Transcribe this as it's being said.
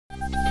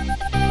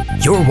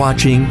You're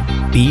watching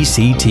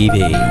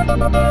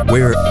BCTV.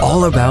 We're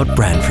all about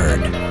Brantford.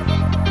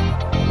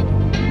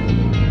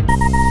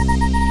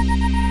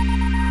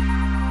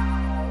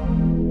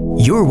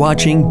 You're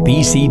watching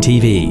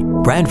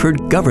BCTV,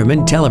 Brantford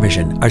Government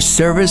Television, a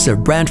service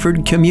of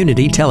Brantford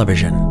Community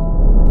Television.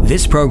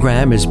 This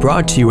program is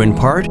brought to you in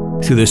part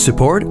through the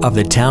support of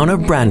the town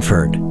of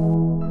Brantford.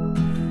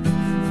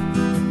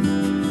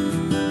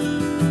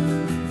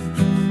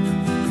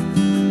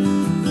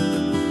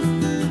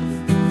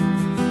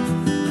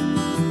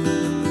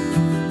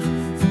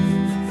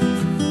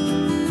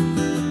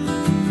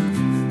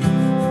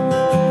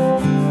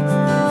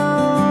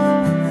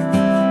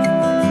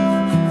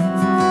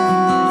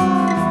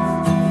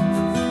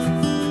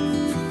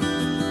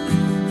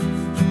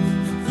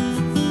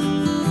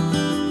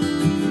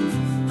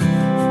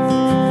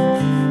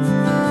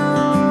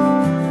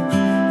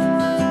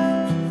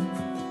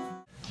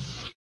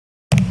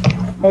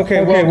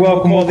 Okay,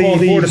 welcome to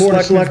the Board of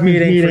Selectmen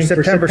meeting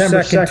for September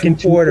 2nd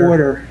to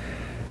order.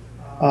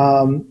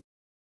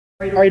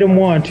 Item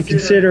 1, to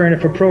consider and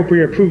if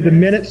appropriate, approve the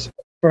minutes.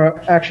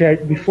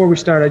 Before we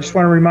start, I just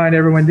want to remind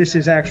everyone this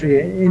is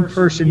actually an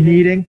in-person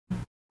meeting.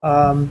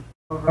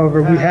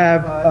 However, we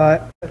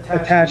have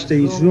attached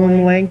a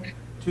Zoom link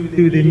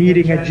to the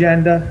meeting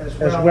agenda,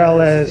 as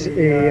well as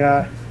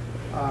a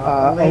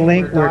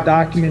link where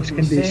documents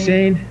can be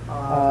seen.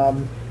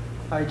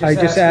 I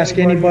just ask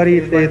anybody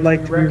if they'd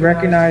like to be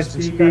recognized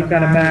and speak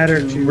on a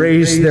matter to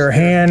raise their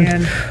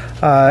hand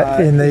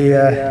on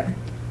the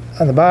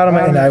bottom,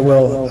 and I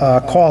will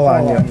call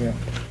on you.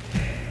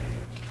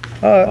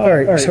 All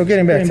right, so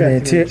getting back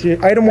to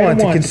item 1,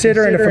 to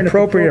consider and if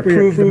appropriate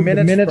approve the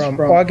minutes from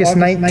August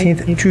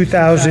 19th,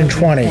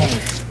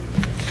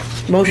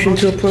 2020. Motion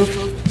to approve.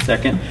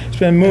 Second. It's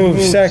been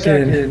moved,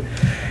 seconded.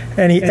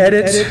 Any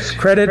edits,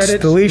 credits,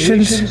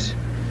 deletions?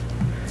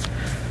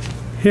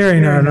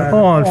 Hearing none,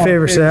 all in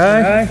favor say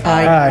aye.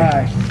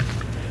 Aye.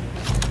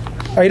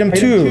 Item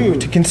 2,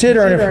 to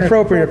consider and if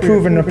appropriate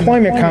approve an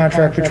employment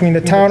contract between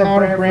the town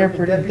of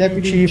Brantford and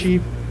Deputy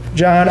Chief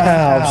John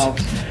Alves.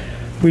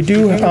 We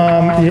do,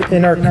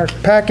 in our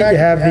packet, you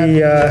have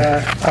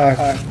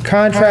the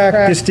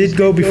contract. This did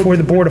go before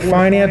the Board of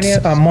Finance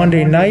on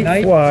Monday night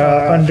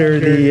under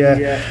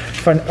the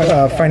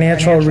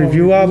financial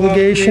review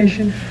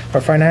obligation, or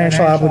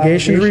financial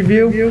obligations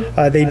review.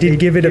 They did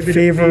give it a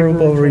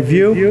favorable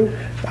review.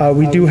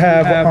 We do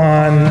have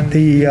on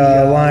the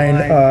line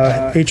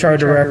HR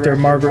Director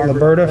Margaret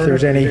Liberta if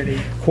there's any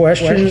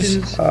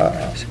questions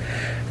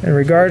in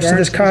regards to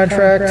this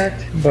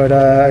contract, but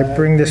I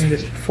bring this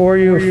for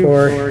you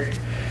for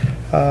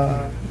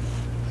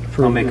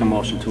I'll make a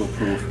motion to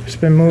approve. It's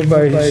been moved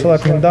by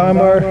Selectman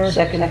Dunbar,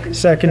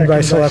 second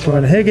by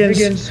Selectman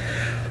Higgins.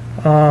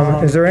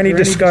 Is there any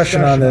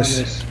discussion on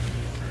this?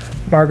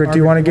 Margaret, do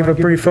you want to give a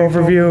brief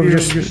overview of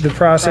just the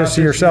process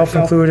yourself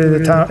included,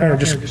 the town, or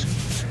just?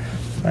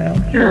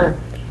 Sure.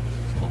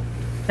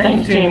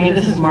 Thanks, Jamie.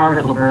 This is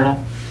Margaret Liberta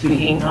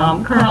speaking.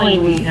 Currently,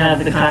 we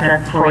have the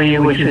contract for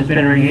you, which has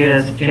been reviewed,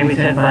 as Jamie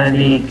said, by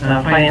the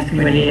Finance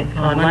Committee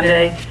on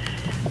Monday.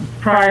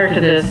 Prior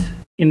to this,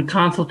 in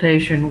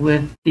consultation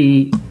with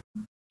the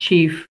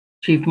Chief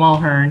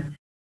Mulhern,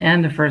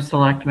 and the First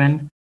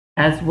Selectman,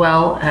 as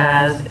well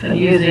as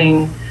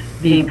using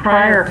the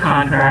prior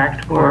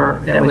contract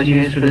that was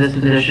used for this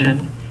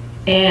position,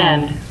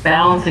 and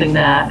balancing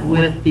that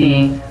with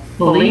the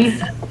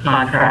police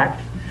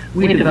contract,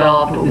 we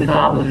developed what we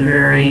thought was a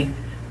very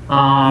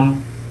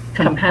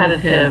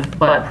competitive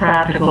but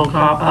practical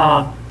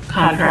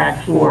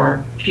contract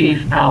for Chief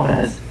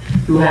Alves,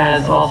 who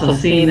has also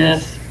seen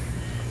this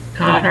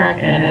contract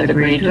and has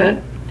agreed to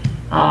it.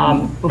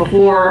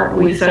 Before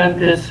we sent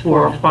this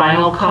for a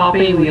final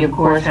copy, we of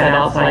course had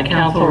outside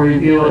counsel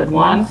review it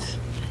once,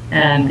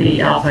 and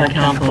the outside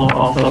counsel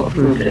also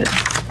approved it.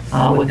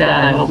 With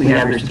that, I hope we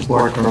have your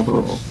support for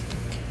approval.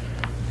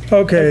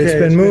 Okay, it's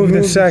been moved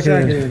and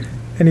seconded.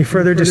 Any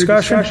further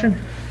discussion?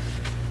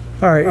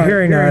 All right,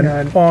 hearing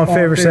none. All in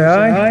favor say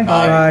aye.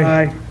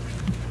 Aye.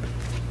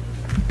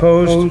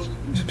 Opposed?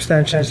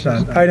 Abstentions?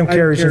 None. Item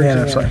carries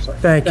unanimously.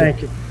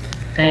 Thank you.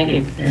 Thank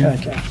you.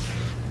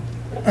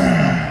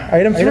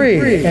 Item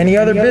 3, any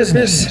other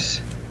business?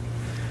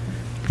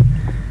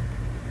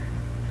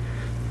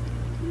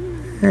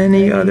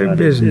 Any other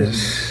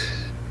business?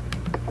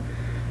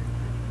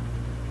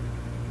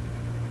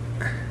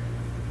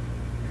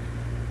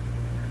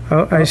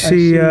 Oh, I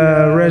see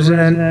a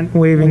resident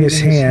waving his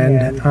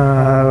hand.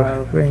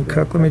 Wayne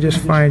Cook, let me just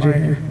find you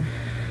here.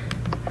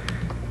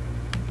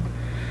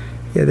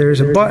 Yeah,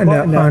 there's a button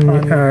on.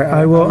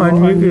 I will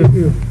unmute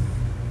you.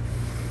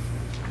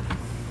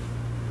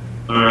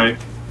 All right.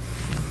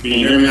 Can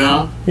you hear me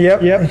now?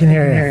 Yep, I can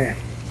hear you.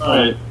 All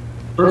right.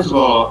 First of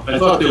all, I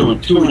thought there were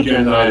 2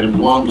 agenda items.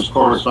 One was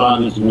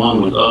correspondence and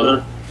one was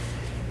other.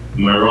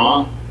 Am I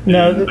wrong?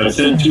 No. I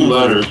sent 2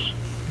 letters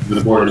to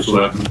the Board of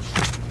Selectmen.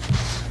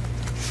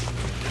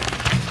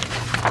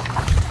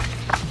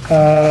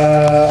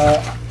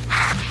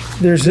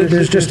 There's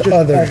just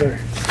other.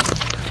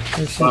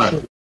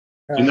 Fine.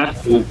 And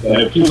that's,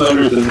 I have 2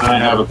 letters and I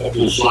have a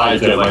couple of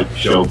slides I'd like to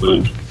show,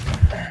 but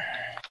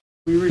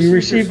You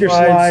received your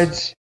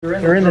slides.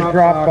 They're in the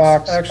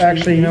Dropbox.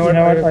 Actually, you know what?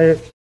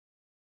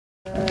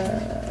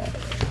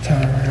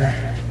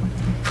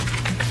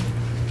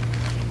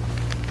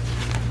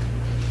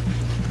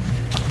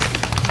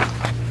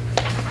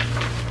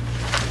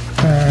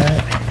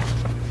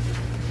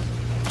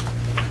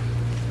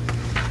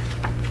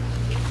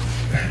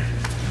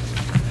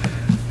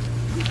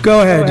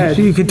 Go ahead.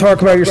 You can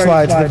talk about your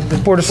slides. The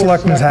Board of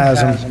Selectmen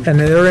has them, and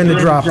they're in the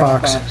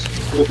Dropbox.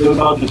 what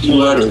about the 2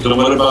 letters? And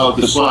what about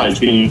the slides?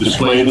 Can you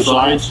display the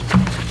slides?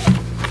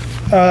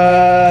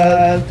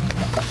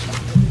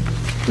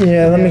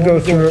 Yeah, let me go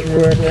through it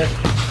quick.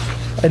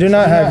 I do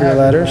not have your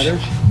letters.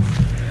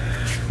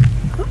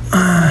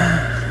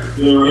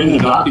 They're in the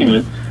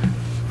document.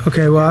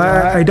 Okay, well,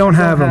 I don't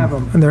have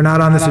them, and they're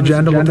not on this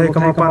agenda. We'll take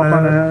them up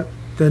on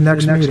the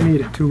next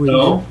meeting, 2 weeks.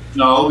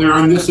 No, they're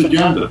in this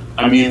agenda.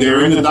 I mean,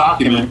 they're in the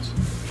document.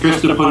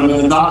 Krista put them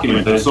in the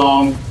document. I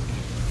saw them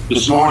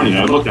this morning.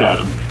 I looked at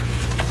them.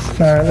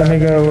 All right, let me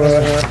go,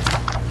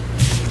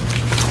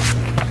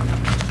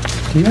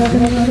 do you have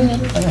any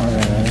letters? I don't have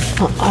any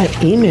letters. I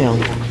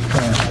emailed.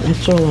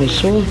 That's all I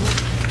saw.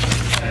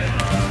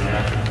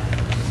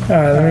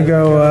 All right, let me go,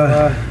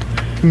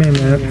 give me a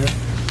minute.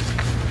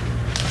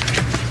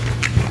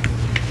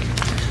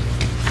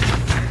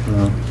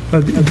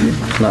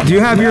 Do you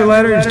have your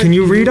letters? Can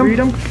you read them? You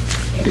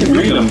can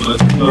read them, but...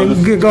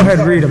 Go ahead,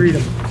 read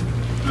them.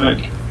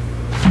 Right.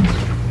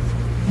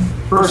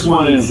 First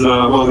one is,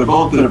 well, they're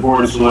both to the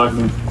Board of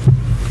Selectmen.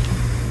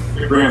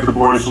 The Branford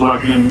Board of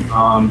Selectmen,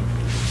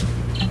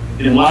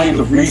 in light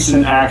of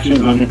recent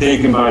actions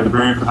undertaken by the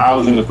Branford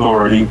Housing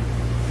Authority,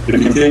 the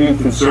continuing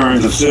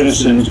concerns of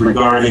citizens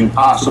regarding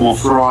possible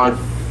fraud,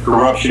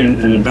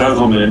 corruption, and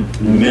embezzlement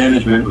in the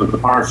management of the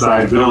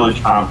Parkside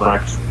Village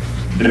complex,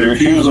 and the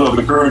refusal of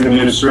the current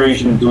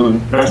administration to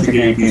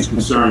investigate these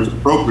concerns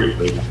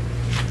appropriately,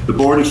 the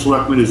Board of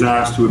Selectmen is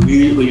asked to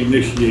immediately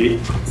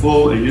initiate a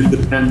full and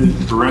independent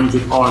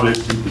forensic audit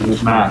into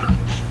this matter.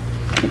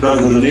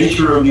 Because of the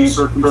nature of these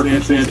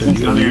circumstances and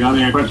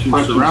the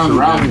questions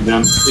surrounding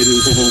them,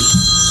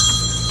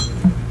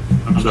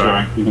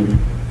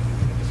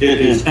 it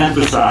is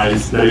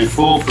emphasized that a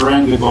full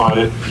forensic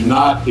audit,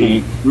 not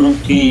a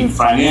routine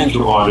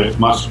financial audit,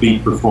 must be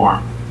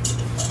performed.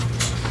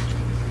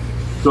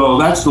 So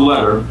that's the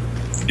letter,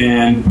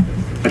 and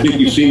I think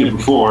you've seen it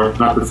before. It's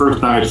not the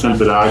first time I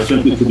sent it out. I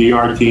sent it to the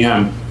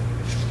RTM.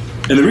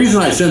 And the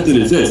reason I sent it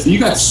is this: you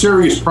got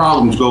serious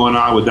problems going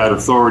on with that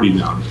authority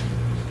now.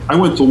 I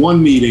went to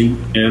one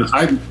meeting, and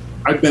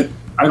I've been,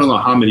 I don't know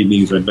how many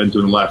meetings I've been to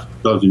in the last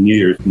dozen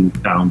years in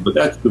town, but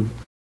that's the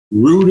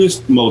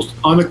rudest, most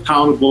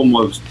unaccountable,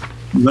 most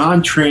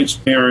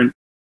non-transparent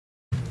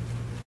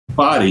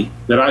body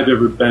that I've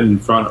ever been in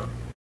front of.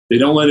 They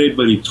don't let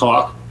anybody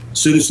talk.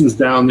 Citizens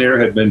down there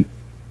have been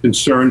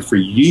concerned for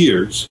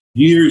years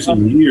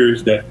and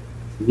years that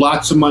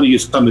lots of money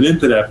is coming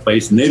into that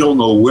place and they don't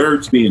know where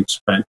it's being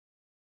spent.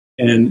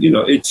 And, you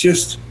know, it's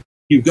just,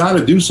 you've got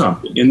to do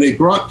something. And they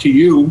brought to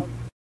you,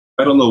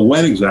 I don't know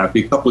when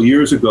exactly, a couple of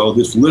years ago,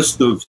 this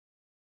list of,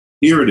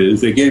 here it is,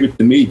 they gave it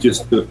to me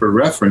just for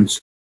reference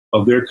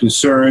of their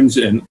concerns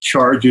and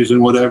charges and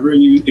whatever,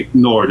 and you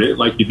ignored it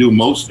like you do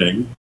most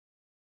things.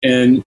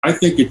 And I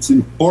think it's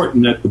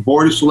important that the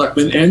Board of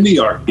Selectmen and the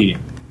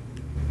RTM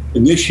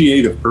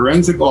initiate a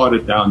forensic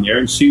audit down there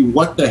and see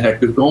what the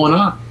heck is going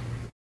on.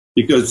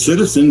 Because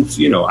citizens,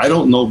 you know, I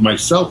don't know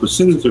myself, but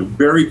citizens are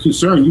very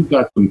concerned. You've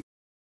got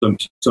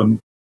some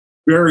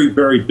very,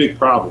 very big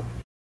problems.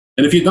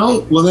 And if you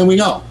don't, well, then we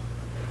know.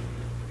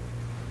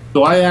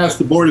 So I asked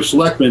the Board of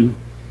Selectmen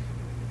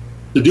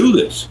to do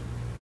this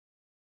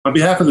on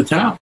behalf of the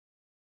town.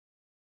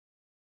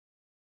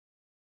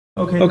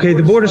 Okay,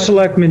 the Board of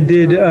Selectmen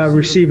did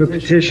receive a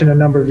petition a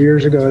number of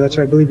years ago. That's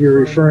what I believe you're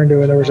referring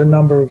to, and there was a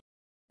number of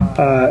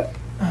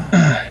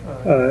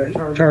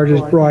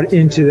charges brought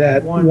into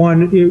that.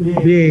 One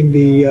being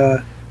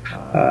the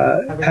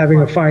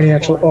having a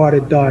financial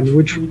audit done,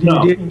 which we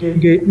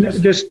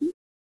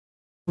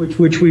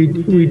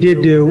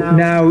did do.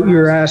 Now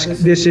you're asking,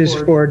 this is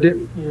for,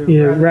 you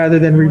know, rather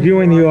than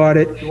reviewing the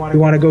audit, you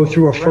want to go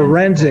through a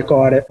forensic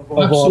audit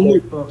of all the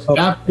books.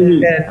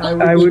 Absolutely.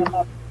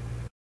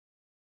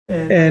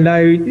 And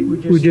I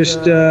would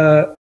just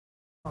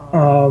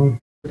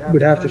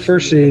would have to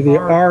first see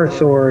our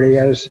authority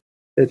as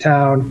the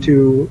town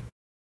to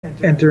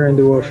enter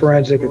into a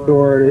forensic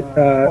authority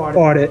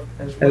audit,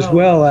 as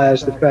well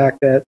as the fact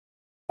that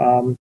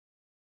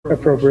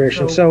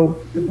appropriation. So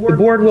the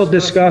board will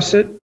discuss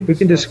it. We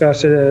can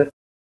discuss it,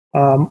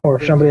 or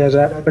if somebody has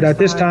that. But at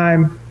this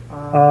time,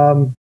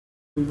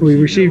 we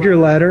received your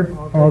letter.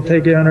 I'll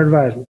take it under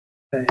advisement.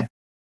 Okay.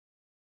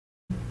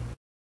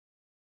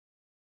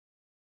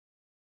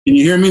 Can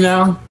you hear me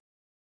now?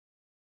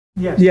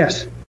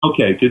 Yes.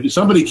 Okay,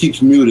 somebody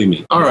keeps muting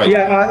me. All right.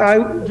 Yeah, I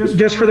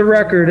just for the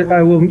record,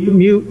 I will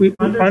mute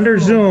under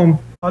Zoom.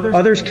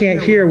 Others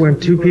can't hear when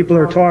two people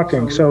are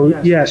talking.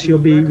 So yes, you'll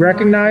be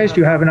recognized.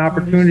 You have an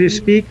opportunity to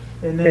speak,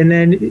 and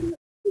then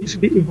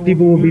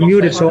people will be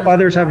muted, so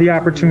others have the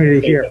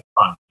opportunity to hear.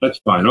 That's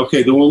fine.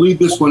 Okay, then we'll leave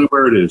this one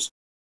where it is.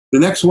 The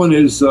next one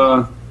is,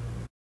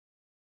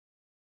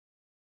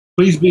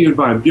 please be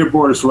advised, dear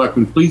Board of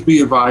Selectmen, please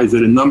be advised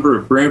that a number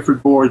of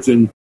Branford boards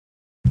and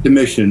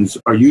commissions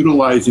are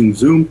utilizing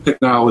Zoom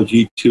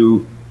technology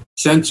to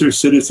censor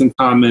citizen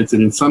comments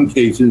and in some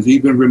cases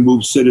even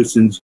remove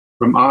citizens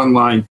from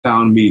online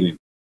town meetings.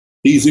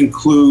 These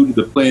include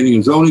the Planning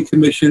and Zoning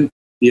Commission,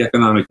 the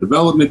Economic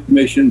Development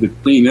Commission, the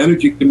Clean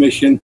Energy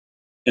Commission,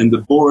 and the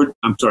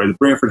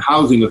Branford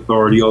Housing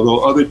Authority,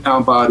 although other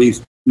town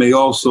bodies may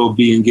also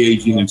be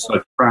engaging in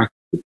such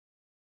practices.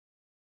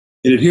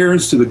 In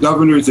adherence to the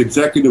Governor's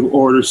Executive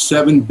Order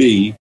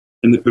 7B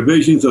and the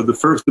provisions of the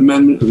First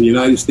Amendment of the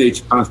United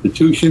States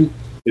Constitution,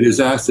 it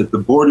is asked that the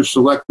Board of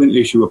Selectmen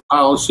issue a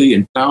policy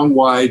and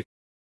town-wide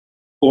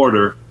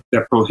order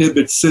that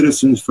prohibits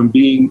citizens from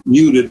being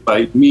muted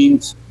by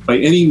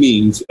any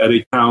means at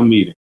a town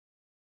meeting.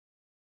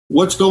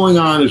 What's going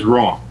on is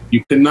wrong.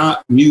 You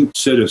cannot mute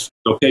citizens,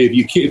 okay?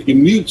 If you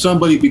mute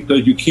somebody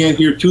because you can't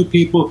hear two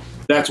people,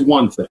 that's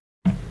one thing.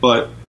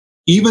 But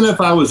even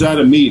if I was at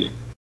a meeting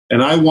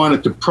and I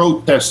wanted to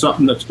protest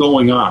something that's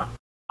going on,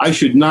 I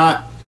should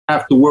not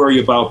have to worry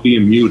about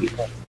being muted.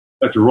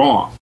 That's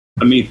wrong.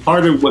 I mean,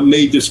 part of what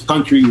made this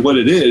country what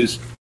it is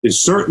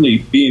certainly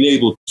being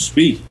able to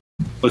speak,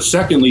 but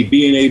secondly,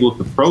 being able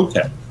to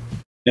protest.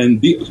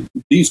 And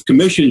these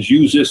commissions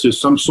use this as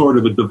some sort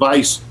of a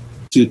device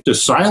to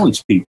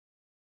silence people.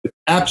 It's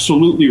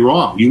absolutely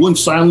wrong. You wouldn't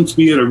silence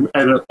me at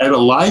a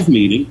live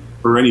meeting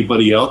or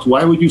anybody else.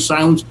 Why would you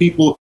silence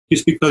people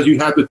just because you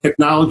have the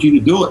technology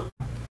to do it?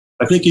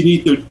 I think you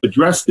need to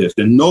address this,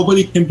 and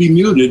nobody can be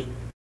muted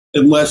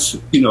unless,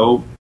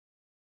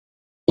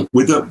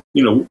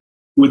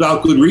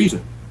 without good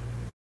reason.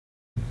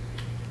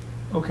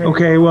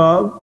 Okay,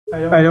 well,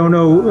 I don't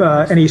know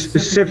any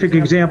specific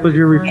examples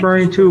you're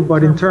referring to,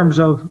 but in terms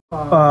of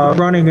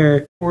running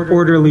an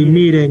orderly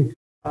meeting,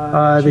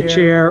 the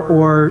chair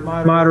or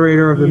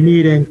moderator of the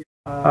meeting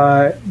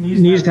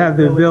needs to have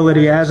the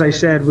ability, as I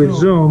said, with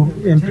Zoom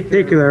in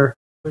particular,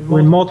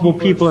 when multiple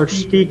people are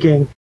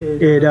speaking,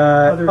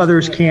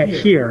 others can't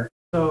hear.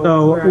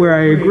 So where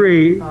I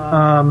agree,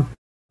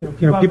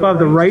 people have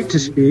the right to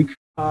speak.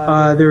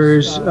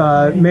 There's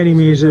many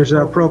means there's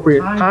an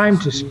appropriate time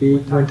to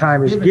speak when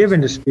time is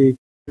given to speak.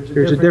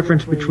 There's a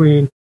difference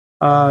between,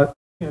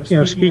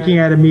 speaking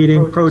at a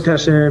meeting,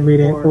 protesting at a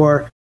meeting,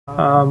 or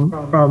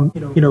from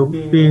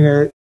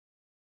being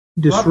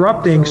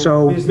disrupting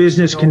so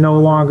business can no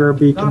longer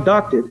be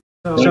conducted.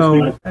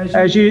 So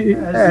as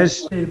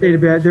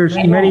stated, there's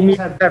many meetings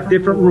that have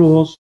different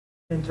rules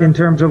in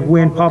terms of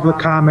when public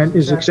comment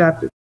is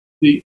accepted.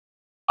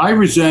 I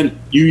resent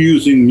you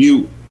using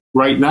mute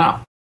right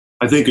now.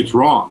 I think it's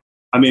wrong.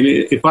 I mean,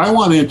 if I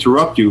want to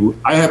interrupt you,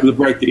 I have the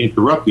right to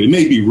interrupt you. It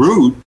may be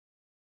rude,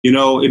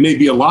 it may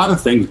be a lot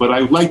of things, but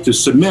I would like to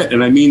submit,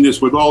 and I mean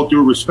this with all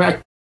due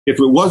respect, if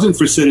it wasn't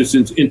for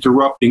citizens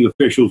interrupting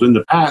officials in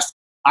the past,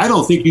 I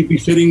don't think you'd be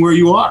sitting where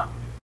you are,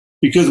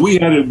 because we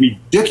had a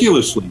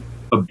ridiculously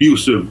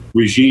abusive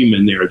regime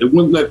in there that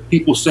wouldn't let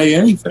people say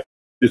anything.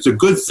 It's a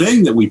good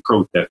thing that we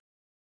protest.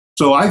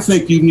 So I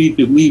think you need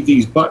to leave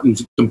these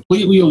buttons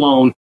completely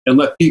alone and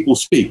let people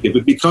speak. If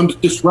it becomes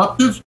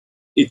disruptive,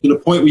 it's to the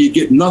point where you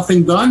get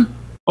nothing done,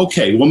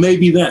 okay, well,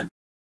 maybe then.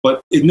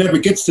 But it never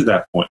gets to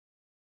that point.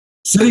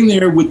 Sitting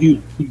there with these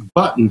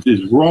buttons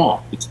is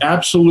wrong. It's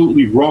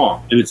absolutely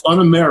wrong. And it's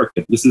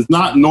un-American. This is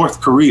not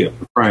North Korea,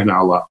 for crying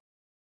out loud.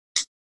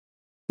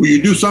 Will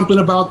you do something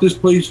about this,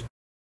 please?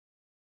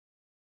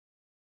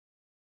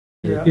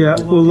 Yeah,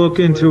 we'll look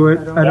into it.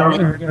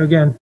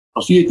 Again.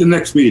 I'll see you at the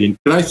next meeting.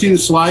 Can I see the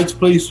slides,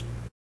 please?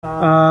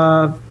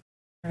 Hang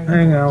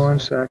on one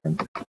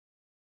second.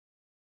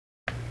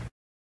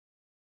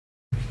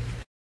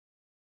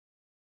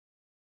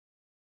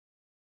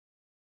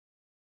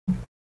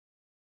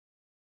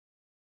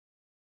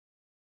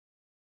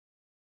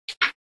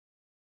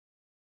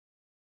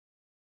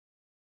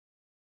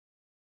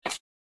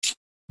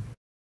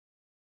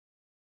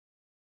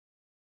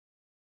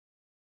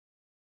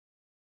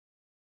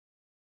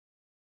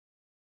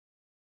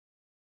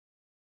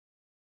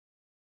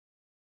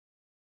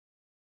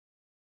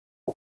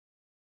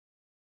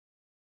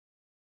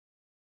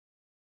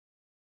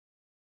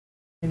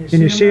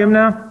 Can you see him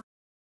now?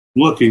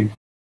 Looking.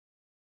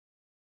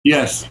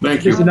 Yes,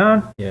 thank you. Is it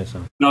on? Yes.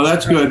 No,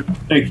 that's good.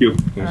 Thank you.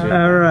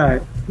 All right.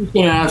 I'm just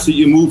going to ask that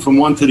you move from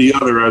one to the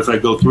other as I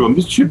go through them.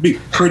 This should be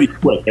pretty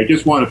quick. I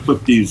just want to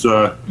put these...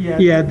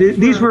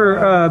 these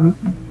were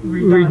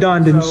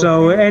redundant,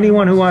 so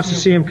anyone who wants to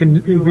see them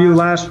can view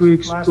last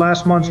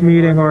month's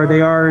meeting, or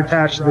they are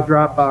attached to the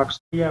Dropbox.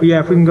 But yeah,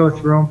 if we can go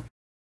through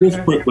them.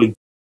 Just quickly.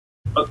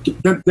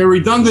 They're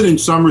redundant in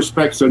some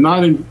respects. They're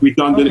not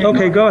redundant.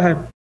 Okay, go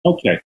ahead.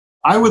 Okay.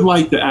 I would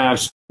like to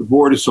ask the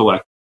Board of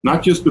Selectmen,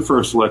 not just the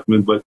first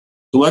Selectman, but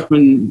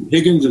Selectman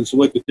Higgins and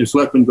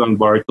Selectman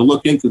Dunbar, to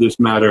look into this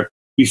matter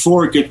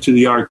before it gets to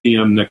the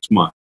RTM next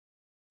month.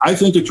 I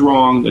think it's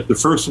wrong that the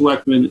first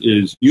Selectman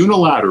is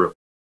unilaterally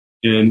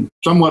and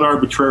somewhat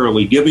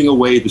arbitrarily giving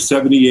away the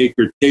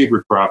 70-acre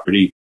Tabor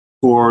property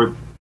for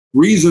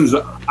reasons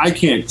I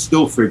can't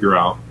still figure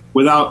out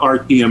without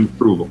RTM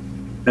approval.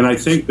 And I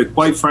think that,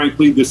 quite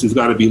frankly, this has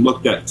got to be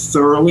looked at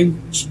thoroughly,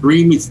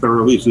 extremely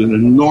thoroughly. It's an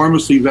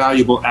enormously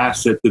valuable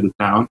asset to the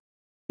town.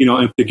 You know,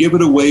 and to give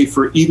it away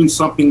for even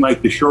something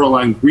like the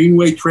Shoreline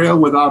Greenway Trail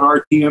without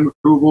RTM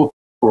approval,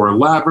 for a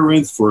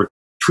labyrinth, for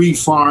tree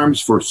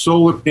farms, for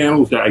solar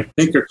panels that I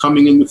think are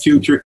coming in the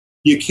future,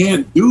 you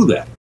can't do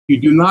that. You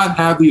do not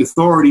have the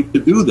authority to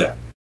do that.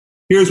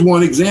 Here's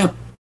one example.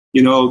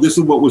 You know, this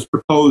is what was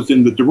proposed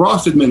in the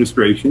DeRoss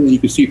administration. And you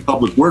can see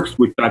Public Works,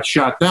 which got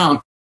shot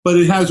down, but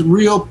it has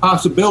real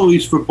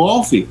possibilities for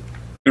ball fields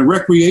and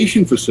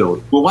recreation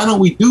facilities. Well, why don't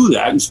we do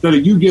that instead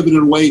of you giving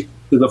it away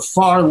to the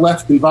far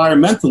left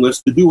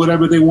environmentalists to do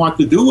whatever they want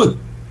to do with it?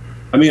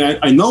 I mean,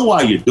 I know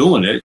why you're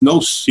doing it. No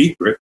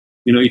secret.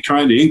 You know, you're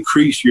trying to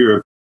increase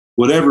your,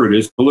 whatever it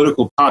is,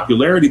 political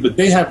popularity, but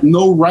they have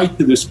no right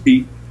to this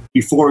piece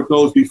before it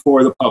goes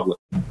before the public.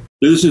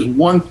 This is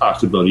one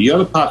possibility. The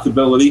other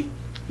possibility,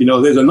 you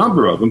know, there's a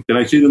number of them. Can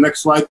I see the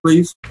next slide,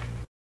 please?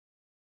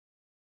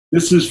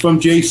 This is from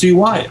J.C.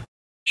 Wyatt.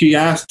 She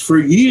asked for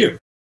years,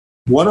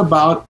 what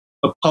about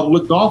a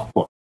public golf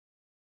course?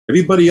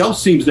 Everybody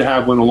else seems to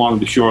have one along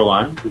the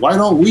shoreline. Why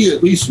don't we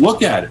at least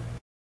look at it?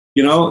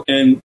 You know,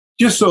 and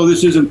just so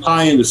this isn't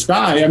pie in the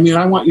sky, I mean,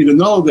 I want you to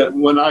know that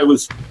when I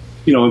was,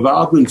 you know,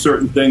 involved in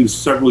certain things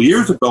several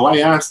years ago, I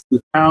asked the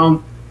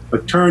town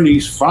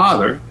attorney's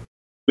father,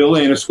 Bill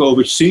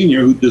Anaskovich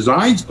Sr., who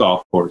designs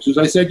golf courses,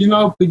 I said, you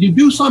know, could you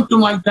do something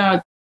like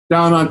that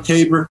down on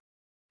Tabor?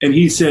 And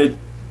he said,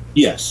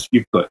 yes,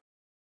 you could.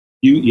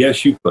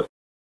 Yes, you could.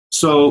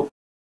 So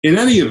in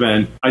any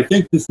event, I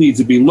think this needs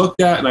to be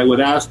looked at, and I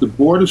would ask the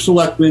Board of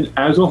Selectmen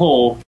as a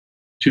whole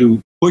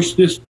to push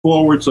this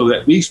forward so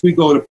that at least we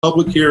go to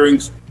public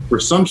hearings for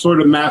some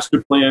sort of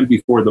master plan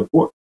before the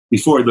board,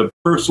 before the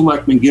first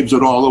selectman gives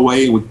it all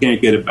away and we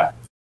can't get it back.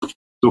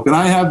 So can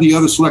I have the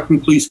other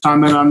selectmen please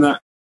comment on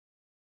that?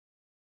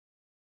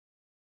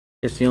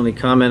 Yes, the only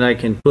comment I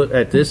can put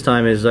at this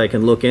time is I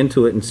can look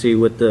into it and see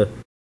what the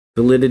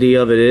validity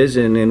of it is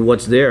and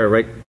what's there.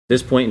 Right at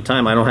this point in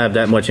time, I don't have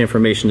that much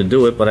information to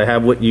do it, but I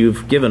have what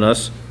you've given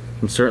us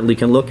and certainly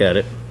can look at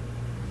it.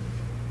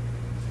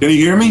 Can you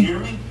hear me?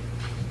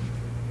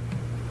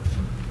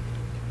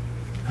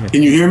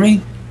 Can you hear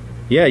me?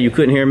 Yeah, you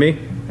couldn't hear me?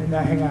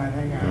 Hang on.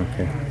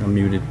 Okay, I'm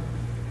muted.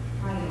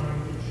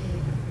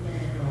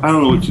 I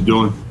don't know what you're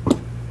doing.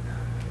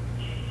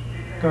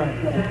 Go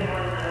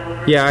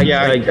ahead. Yeah,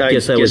 I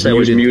guess I was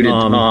muted.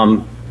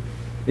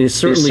 It's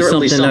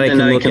certainly something that I can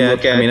look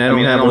at. I mean, I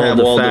don't have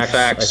all the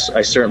facts.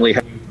 I certainly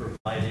have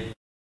provided.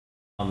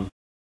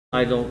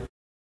 I don't.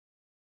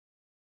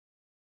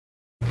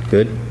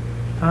 Good.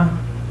 Huh?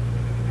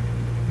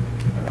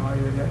 Oh,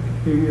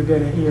 you're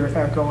getting ear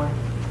echoing.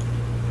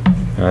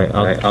 All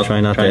right, I'll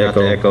try not to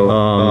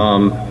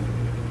echo.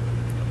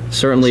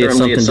 Certainly, it's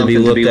something to be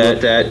looked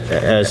at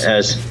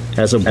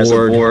as a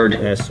board.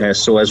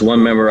 So as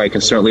one member, I can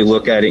certainly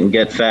look at it and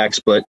get facts,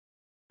 but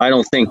I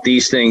don't think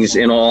these things,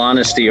 in all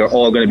honesty, are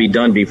all going to be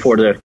done before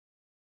the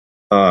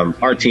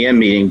RTM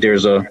meeting.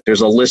 There's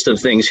a list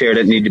of things here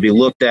that need to be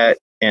looked at,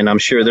 and I'm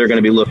sure they're going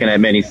to be looking at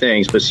many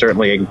things, but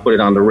certainly I can put it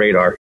on the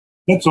radar.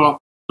 That's all.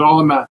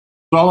 That's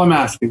all I'm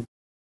asking.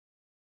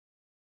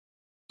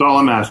 That's all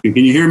I'm asking.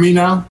 Can you hear me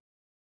now?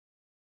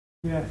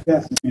 Yes.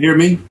 Can you hear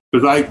me?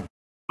 Because I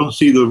don't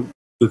see the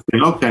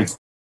thing. Okay.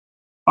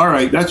 All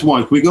right, that's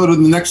one. Can we go to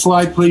the next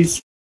slide, please?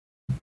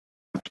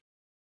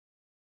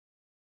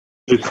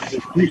 There's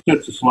 3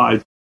 sets of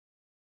slides.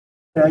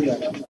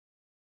 Yeah.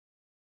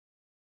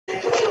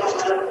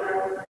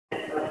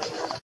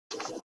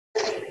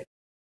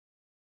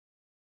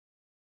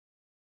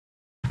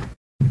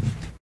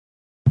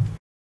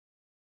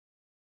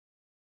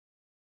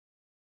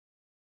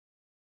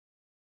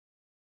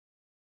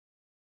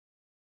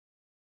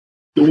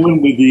 The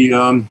one with the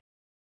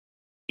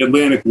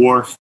Atlantic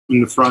Wharf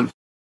in the front.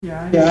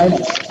 Yeah.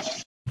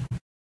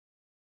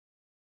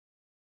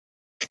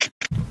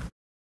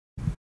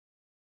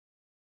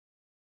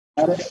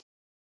 All right.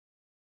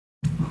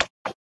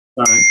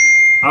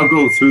 I'll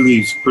go through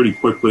these pretty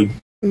quickly.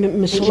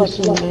 Mr.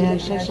 Selectman, may I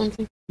say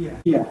something? Yeah.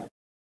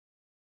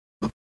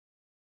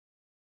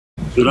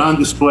 Is it on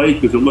display?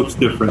 Because it looks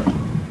different.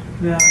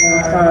 Yeah.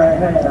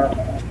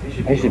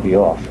 They should be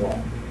off.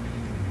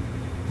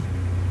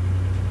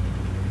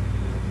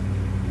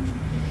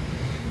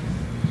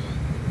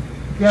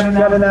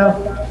 Got it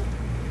now.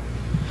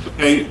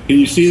 Okay, can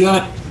you see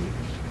that?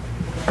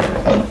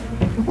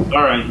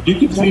 All right, you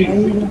can see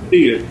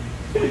it.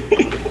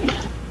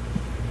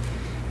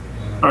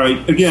 All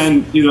right,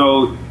 again, you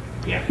know,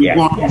 we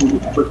want to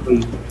move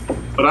quickly,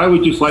 but I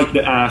would just like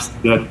to ask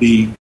that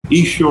the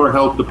East Shore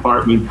Health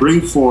Department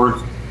bring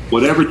forth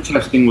whatever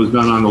testing was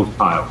done on those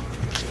piles.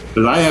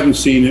 Because I haven't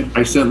seen it.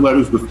 I sent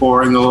letters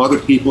before. I know other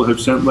people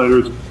have sent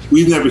letters.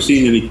 We've never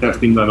seen any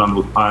testing done on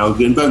those piles.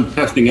 They've done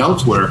testing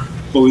elsewhere,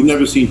 but we've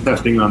never seen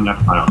testing on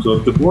that pile. So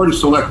if the Board of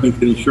Selectmen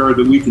can ensure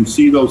that we can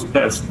see those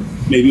tests,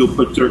 maybe we'll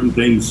put certain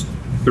things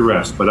to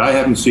rest, but I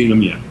haven't seen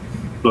them yet.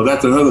 So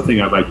that's another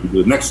thing I'd like to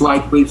do. Next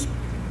slide, please.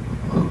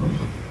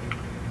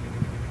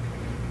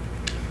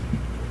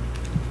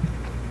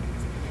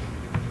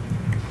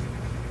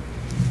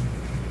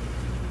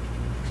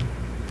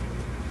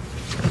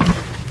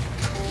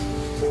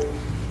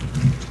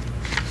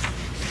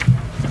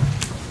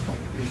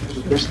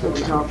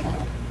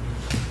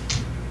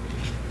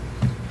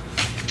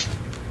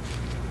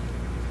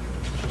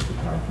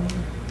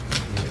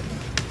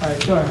 All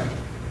right, go ahead.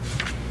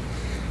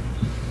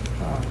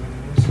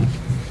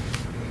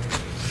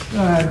 Go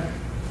ahead.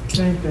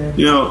 Same thing.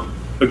 You know,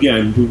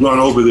 again, we've gone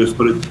over this,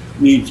 but it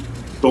needs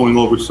going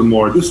over some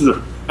more. This is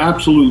an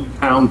absolute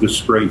town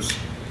disgrace,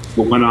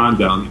 what went on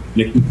down there,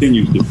 and it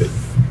continues to be.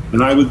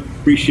 And I would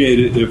appreciate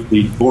it if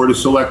the Board of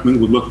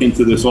Selectmen would look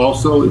into this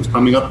also. It's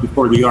coming up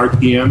before the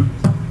RTM.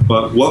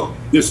 But what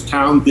this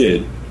town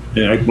did,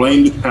 and I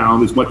blame the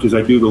town as much as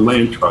I do the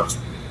land trust,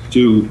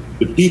 to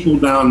the people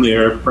down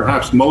there,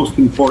 perhaps most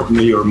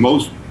importantly or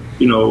most,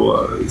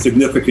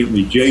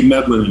 significantly, Jay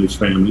Medlin and his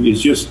family,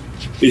 it's just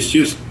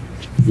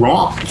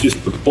wrong. It's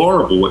just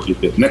deplorable what you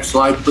did. Next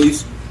slide,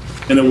 please.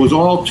 And it was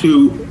all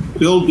to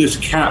build this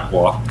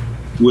catwalk,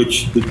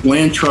 which the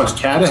land trust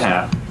had to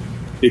have.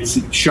 It's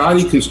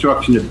shoddy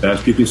construction at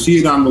best. You can see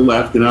it on the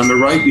left, and on the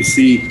right you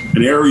see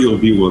an aerial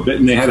view of it,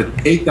 and they had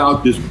to take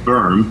out this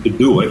berm to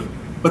do it.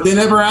 But they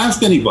never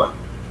asked anybody.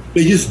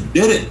 They just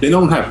did it. They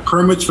don't have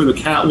permits for the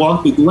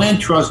catwalk. The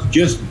land trust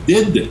just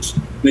did this.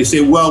 And they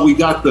say, well, we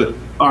got the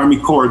Army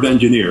Corps of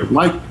Engineers,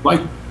 like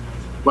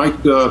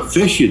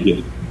Fish you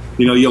did.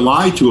 You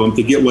lied to them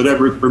to get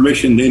whatever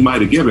permission they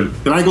might have given.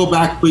 Can I go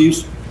back,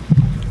 please?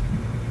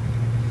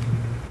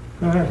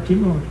 Go ahead, keep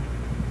moving.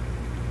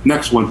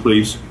 Next one,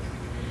 please.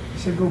 I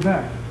said go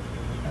back.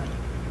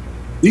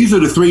 These are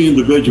the three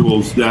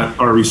individuals that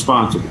are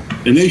responsible,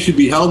 and they should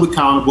be held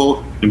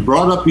accountable and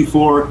brought up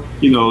before,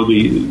 the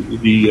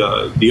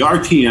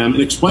RTM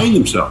and explain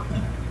themselves.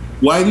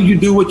 Why did you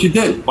do what you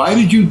did? Why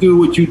did you do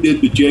what you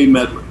did to Jay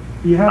Medlin?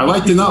 I'd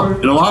like to know,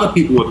 and a lot of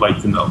people would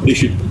like to know. They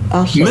should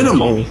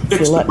minimum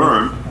fix the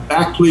berm.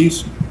 Back,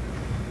 please.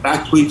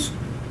 Back, please. Do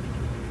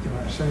you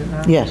want to say it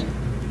now? Yes.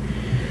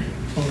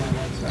 Hold on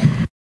one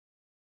second.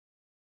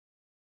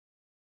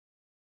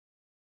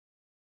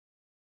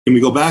 Can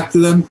we go back to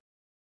them?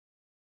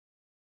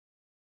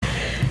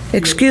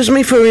 Excuse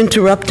me for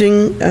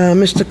interrupting,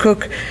 Mr.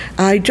 Cook.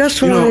 I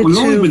just wanted we've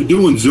to... only been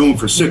doing Zoom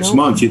for 6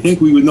 months. You'd think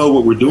we would know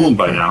what we're doing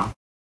by now.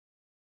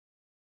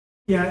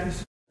 Yeah,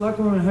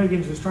 Selectwoman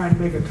Higgins was trying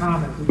to make a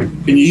comment.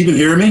 Can you even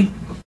hear me?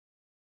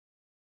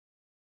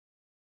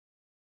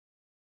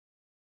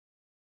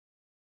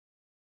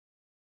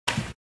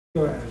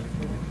 Go ahead.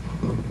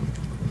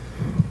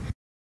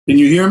 Can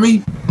you hear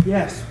me?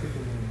 Yes.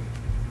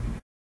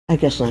 I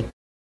guess not.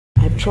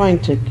 I'm trying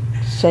to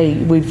say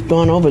we've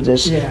gone over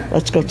this. Yeah.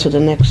 Let's go to the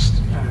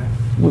next.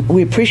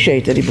 We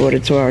appreciate that he brought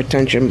it to our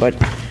attention, but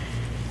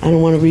I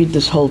don't want to read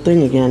this whole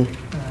thing again.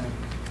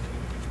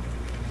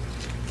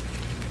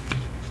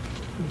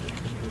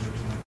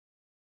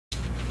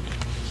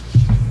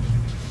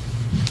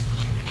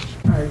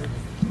 All right.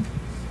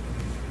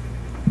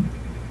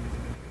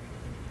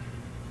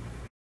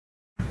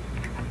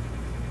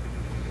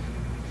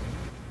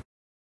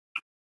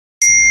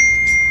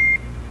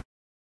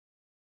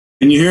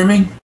 Can you hear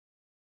me?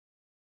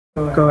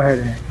 Go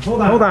ahead.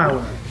 Hold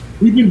on.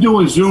 We've been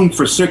doing Zoom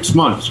for 6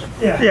 months.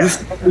 Yeah. This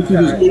is as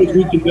good as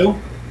we can do.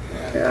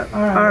 Yeah.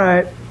 All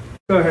right.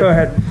 Go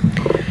ahead.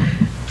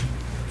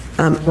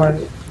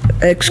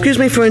 Excuse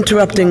me for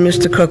interrupting,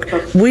 Mr. Cook.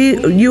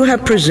 You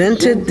have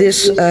presented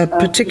this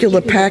particular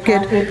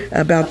packet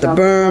about the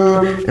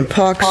berm and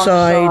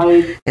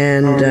Parkside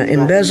and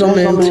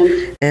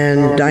embezzlement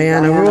and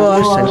Diana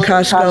Ross and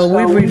Costco.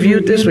 We've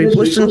reviewed this. We've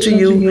listened to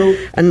you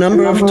a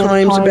number of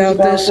times about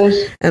this,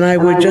 and I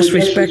would just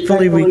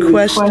respectfully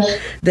request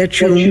that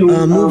you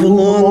move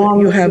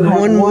along. You have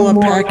one more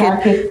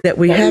packet that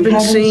we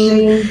haven't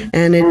seen,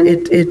 and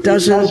it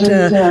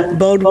doesn't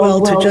bode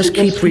well to just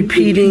keep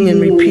repeating and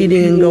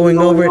repeating and going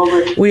over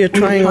it. We are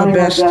trying our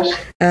best.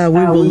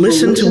 We will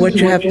listen to what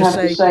you have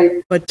to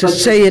say, but to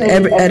say it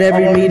at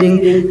every meeting,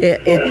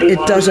 it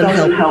doesn't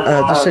help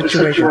the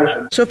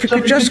situation. So if you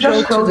could just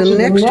go to the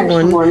next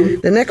one,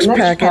 the next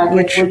packet,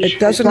 which it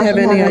doesn't have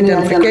any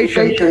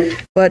identification,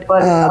 but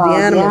the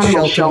animal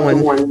shelter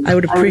one, I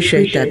would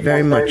appreciate that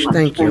very much.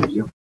 Thank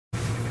you.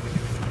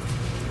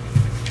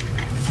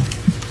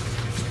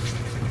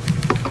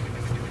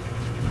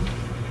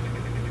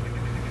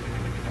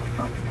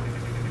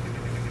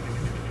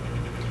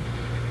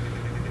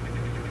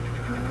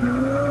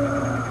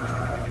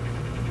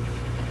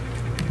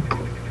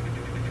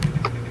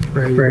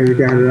 Ray, you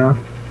got it on?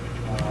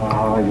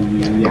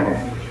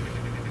 Yeah.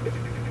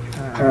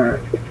 All right.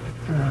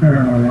 I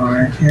don't know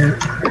why I can't.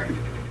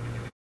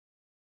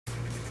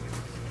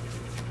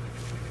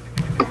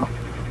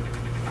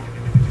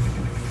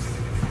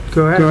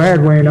 Go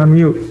ahead, Wayne,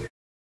 unmute.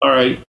 All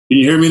right. Can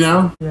you hear me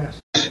now? Yes.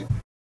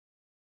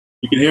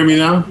 You can hear me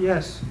now?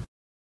 Yes.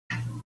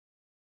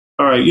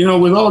 All right.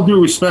 With all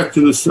due respect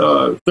to this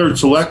third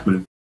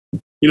selectman,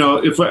 You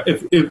know,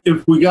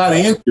 if we got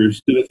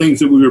answers to the things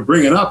that we were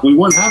bringing up, we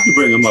wouldn't have to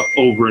bring them up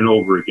over and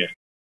over again.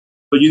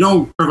 But you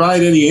don't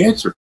provide any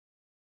answer.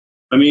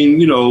 I mean,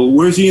 you know,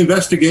 where's the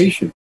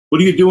investigation? What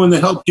are you doing to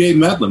help Jay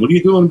Medlin? What are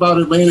you doing about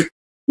Atlantic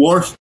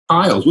Wharf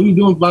tiles? What are you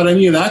doing about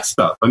any of that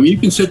stuff? I mean, you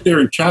can sit there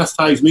and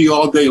chastise me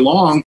all day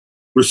long,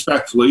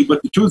 respectfully,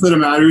 but the truth of the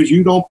matter is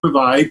you don't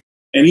provide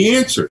any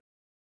answer.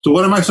 So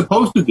what am I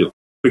supposed to do?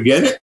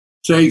 Forget it?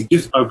 Say,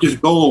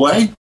 just go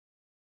away?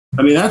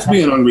 I mean, that's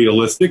being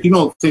unrealistic. You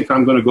don't think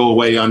I'm going to go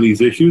away on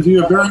these issues.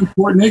 These are very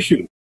important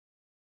issues.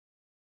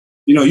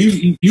 You know,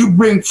 you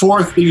bring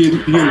forth the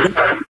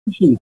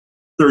investigation,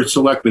 Third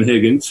Selectman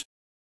Higgins,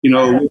 you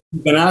know,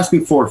 we've been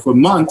asking for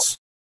months,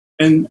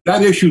 and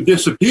that issue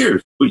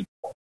disappears.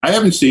 I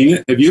haven't seen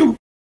it. Have you?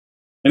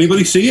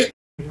 Anybody see it?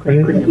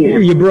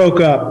 You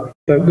broke up,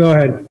 but go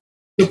ahead.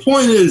 The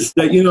point is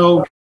that, you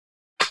know,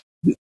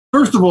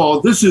 first of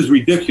all, this is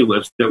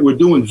ridiculous that we're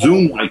doing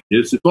Zoom like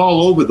this. It's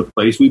all over the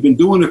place. We've been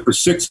doing it for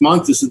 6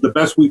 months. This is the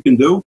best we can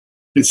do.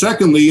 And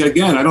secondly,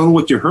 again, I don't know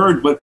what you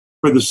heard, but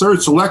for the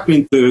third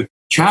selectman to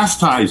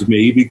chastise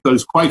me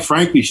because, quite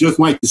frankly, she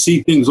doesn't like to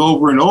see things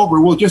over and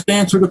over, well, just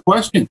answer the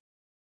question.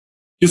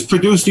 Just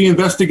produce the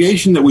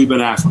investigation that we've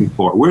been asking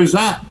for. Where's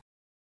that?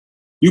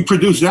 You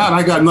produce that,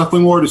 I got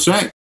nothing more to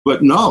say.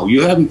 But no,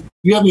 you haven't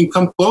even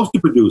come close to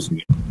producing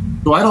it.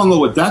 So I don't know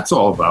what that's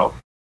all about.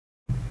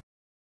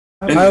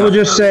 I will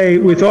just say,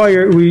 with all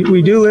your,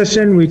 we do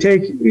listen, we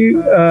take,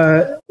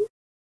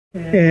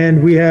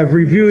 and we have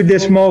reviewed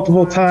this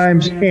multiple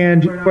times,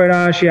 and quite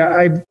honestly,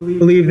 I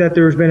believe that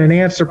there's been an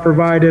answer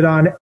provided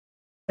on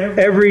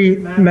every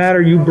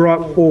matter you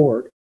brought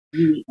forward.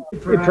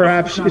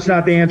 Perhaps it's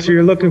not the answer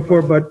you're looking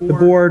for, but the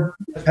board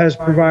has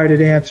provided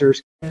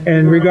answers.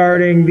 And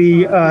regarding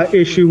the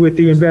issue with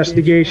the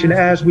investigation,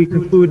 as we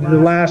concluded the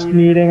last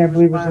meeting, I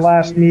believe it was the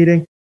last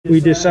meeting, we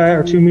decided,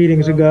 or 2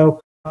 meetings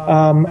ago,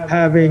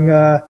 having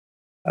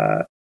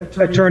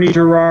Attorney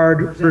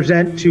Gerard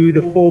present to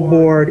the full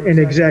board in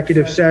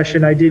executive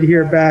session. I did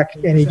hear back,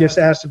 and he just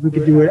asked if we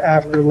could do it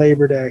after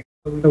Labor Day.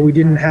 But we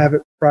didn't have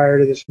it prior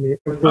to this meeting.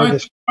 Fine.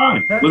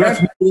 Well,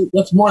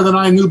 that's more than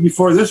I knew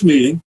before this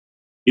meeting.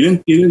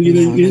 You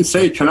didn't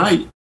say it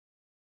tonight.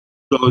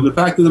 So the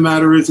fact of the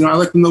matter is, you know, I'd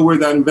like to know where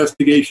that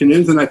investigation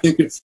is, and I think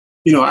it's,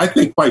 you know, I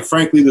think quite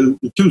frankly, the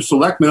 2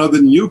 selectmen, other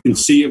than you, can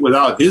see it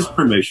without his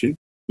permission.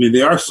 I mean,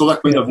 they are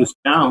selectmen of this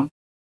town.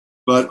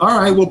 But all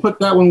right, we'll put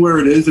that one where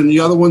it is, and the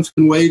other ones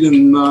can wait.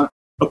 And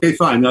okay,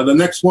 fine. Now the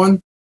next one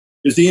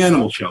is the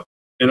animal shelter,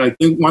 and I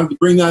wanted to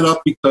bring that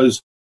up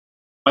because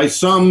by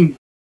some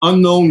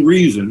unknown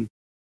reason,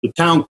 the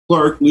town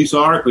clerk, Lisa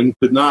Arpin,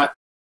 could not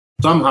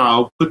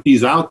somehow put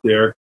these out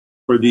there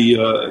for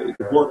the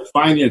Board of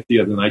Finance the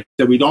other night.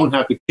 That we don't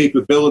have the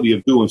capability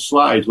of doing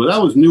slides. Well,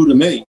 that was new to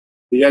me.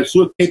 They had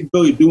the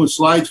capability of doing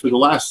slides for the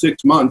last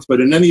 6 months,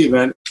 but in any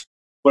event,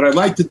 what I'd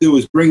like to do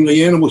is bring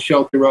the animal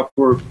shelter up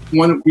for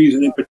one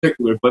reason in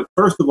particular. But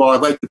first of all,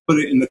 I'd like to put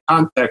it in the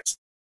context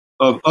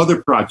of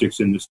other projects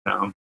in this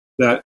town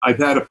that I've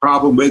had a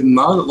problem with, and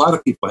a lot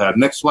of people have.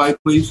 Next slide,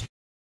 please.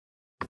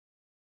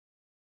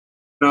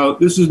 Now,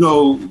 this is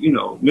no, you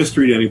know,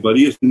 mystery to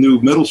anybody. It's the new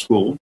middle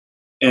school.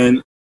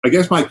 And I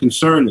guess my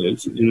concern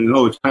is, and I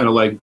know it's kind of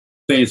like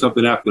saying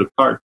something after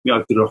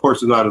the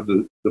horse is out of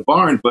the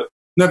barn, but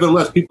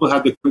nevertheless, people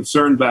had the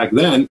concern back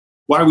then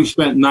why we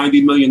spent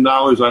 $90 million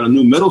on a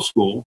new middle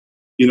school,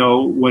 you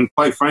know, when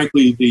quite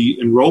frankly, the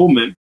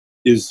enrollment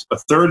is a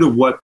third of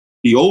what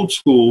the old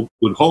school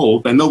would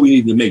hold. I know we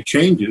need to make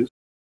changes,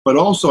 but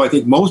also I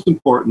think most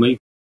importantly,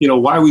 you know,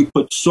 why we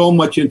put so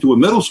much into a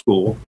middle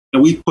school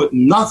and we put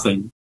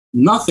nothing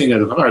as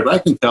far as I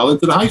can tell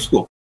into the high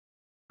school.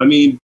 I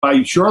mean,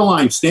 by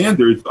shoreline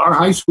standards, our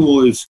high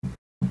school is,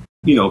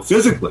 you know,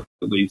 physically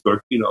at least,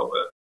 or, you know,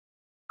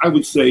 I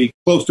would say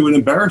close to an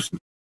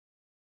embarrassment.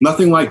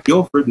 Nothing like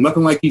Guilford,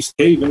 nothing like East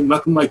Haven,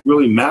 nothing like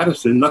really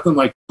Madison, nothing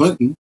like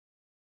Clinton.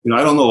 You know,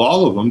 I don't know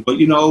all of them, but,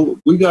 you know,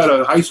 we got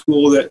a high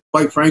school that,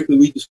 quite frankly,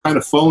 we just kind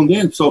of phoned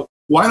in. So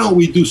why don't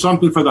we do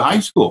something for the high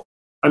school?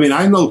 I mean,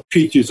 I know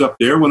teachers up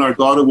there when our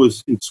daughter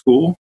was in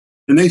school,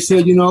 and they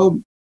said, you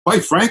know,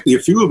 quite frankly, a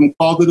few of them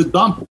called it a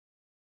dump. To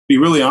be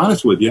really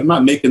honest with you, I'm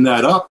not making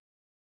that up.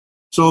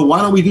 So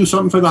why don't we do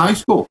something for the high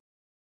school?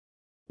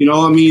 You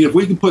know, I mean, if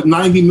we can put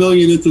 $90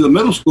 million into the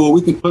middle school,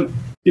 we can put,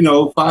 you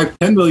know,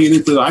 $5-10 million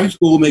into the high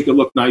school, make it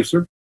look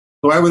nicer.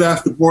 So I would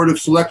ask the Board of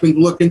Selectmen to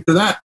look into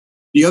that.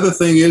 The other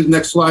thing is,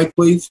 next slide,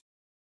 please.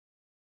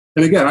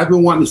 And again, I've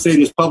been wanting to say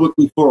this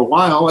publicly for a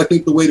while. I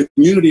think the way the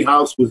community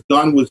house was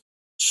done was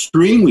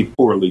extremely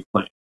poorly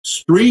planned.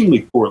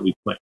 Extremely poorly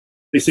planned.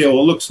 They say, oh,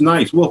 it looks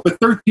nice. Well, for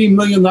 $13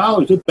 million,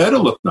 it better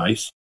look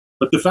nice.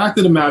 But the fact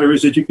of the matter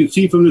is that you can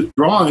see from this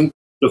drawing,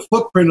 the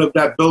footprint of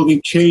that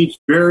building changed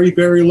very,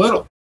 very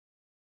little.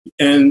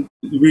 And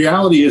the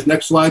reality is,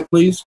 next slide,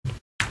 please.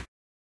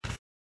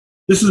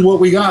 This is what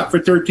we got for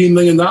 $13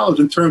 million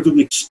in terms of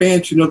the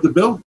expansion of the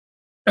building.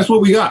 That's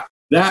what we got.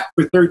 That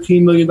for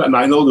 $13 million. And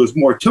I know there's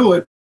more to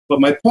it, but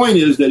my point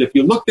is that if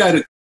you looked at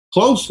it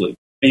closely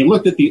and you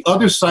looked at the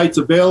other sites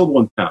available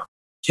in town,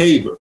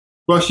 Tabor,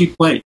 Brushy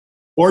Plain,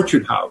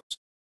 Orchard House,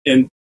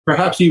 and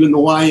perhaps even the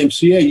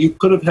YMCA, you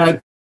could have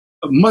had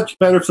a much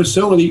better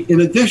facility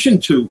in addition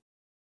to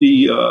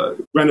the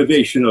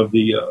renovation of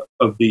the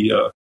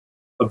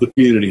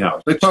community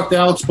house. I talked to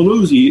Alex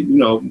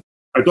Paluzzi.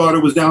 Our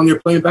daughter was down there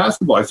playing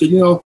basketball. I said,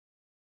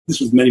 this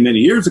was many, many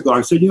years ago.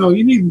 I said,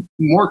 you need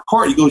more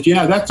court. He goes,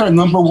 yeah, that's our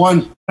number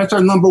one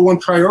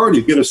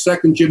priority, get a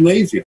second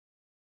gymnasium.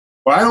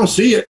 Well, I don't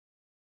see it.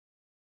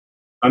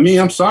 I mean,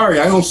 I'm sorry,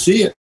 I don't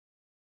see it.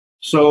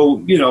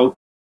 So,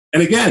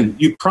 and again,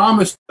 you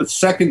promised a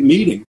second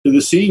meeting to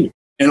the seniors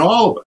and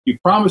all of it. You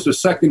promised a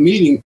second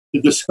meeting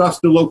to discuss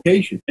the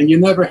location, and you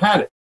never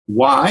had it.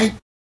 Why?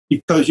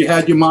 Because you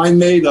had your mind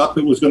made up.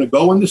 It was going to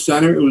go in the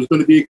center. It was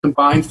going to be a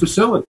combined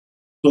facility.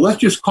 So let's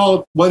just call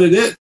it what it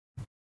is.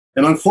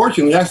 And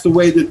unfortunately, that's the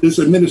way that this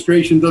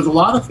administration does a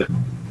lot of things.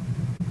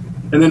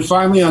 And then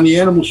finally, on the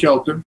animal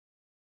shelter,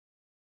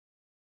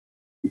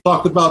 we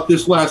talked about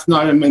this last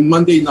night. I mean,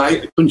 Monday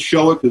night, I couldn't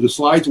show it because the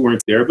slides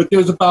weren't there, but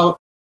there's about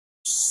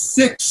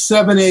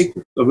 6-7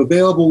 acres of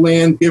available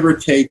land, give or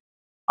take,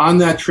 on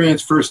that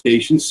transfer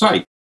station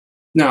site.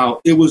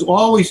 Now, it was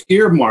always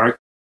earmarked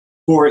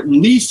for at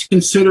least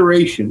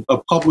consideration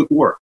of public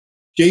work.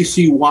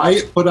 J.C.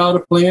 Wyatt put out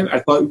a plan. I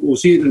thought we'll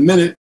see it in a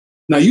minute.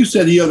 Now, you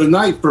said the other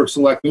night, First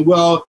Selectman,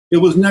 well, it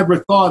was never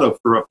thought of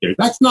for up there.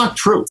 That's not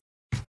true.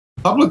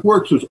 Public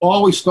Works was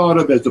always thought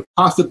of as a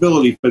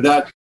possibility for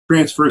that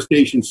transfer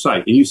station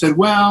site. And you said,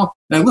 well,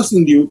 and I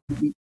listened to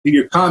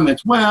your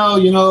comments,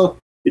 well,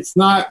 it's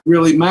not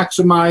really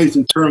maximized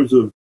in terms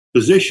of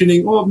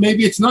positioning. Well,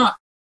 maybe it's not,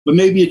 but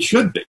maybe it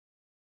should be.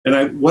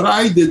 And what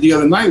I did the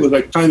other night was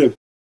I kind of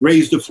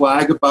raised a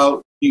flag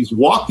about these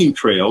walking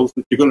trails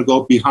that you're going to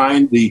go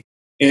behind the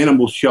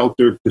animal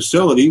shelter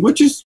facility, which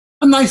is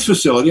a nice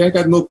facility. I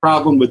got no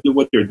problem with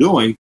what they're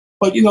doing.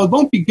 But,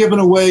 don't be giving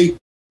away,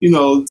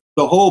 the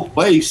whole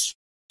place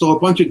so a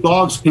bunch of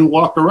dogs can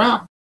walk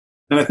around.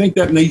 And I think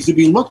that needs to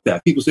be looked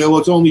at. People say, well,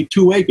 it's only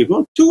 2 acres.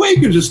 Well, 2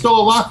 acres is still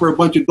a lot for a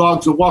bunch of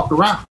dogs to walk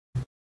around.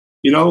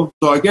 So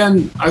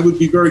again, I would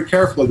be very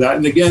careful of that.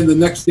 And again, the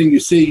next thing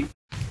you see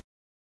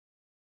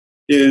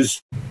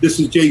is this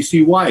is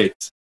J.C.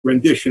 Wyatt's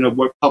rendition of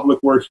what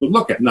Public Works would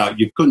look at. Now,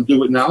 you couldn't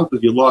do it now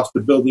because you lost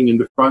the building in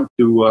the front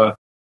to a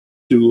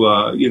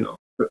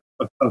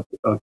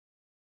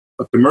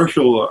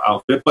commercial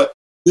outfit. But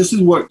this is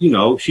what,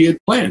 she had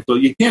planned. So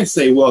you can't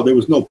say, well, there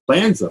was no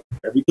plans up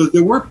there, because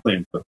there were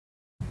plans up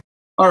there.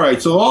 All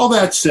right, so all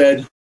that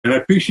said, and I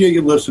appreciate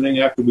you listening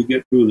after we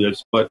get through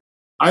this, but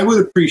I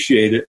would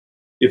appreciate it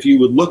if you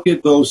would look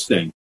at those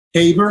things.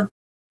 Tabor,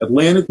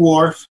 Atlantic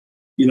Wharf,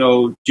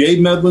 Jay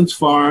Medlin's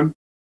farm,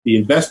 the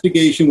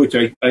investigation, which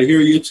I hear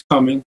you, it's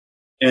coming,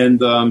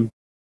 and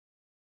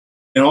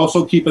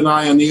also keep an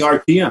eye on the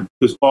RTM,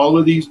 because all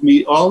of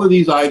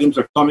these items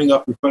are coming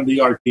up in front of the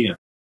RTM.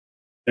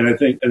 And I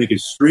think it's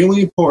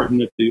extremely important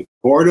that the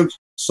Board of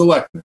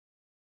Selectmen,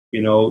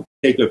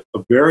 take a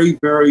very,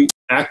 very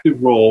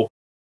active role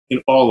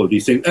in all of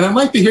these things. And I'd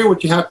like to hear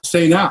what you have to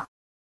say now.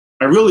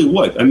 I really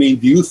would. I mean,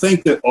 do you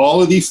think that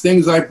all of these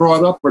things I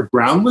brought up are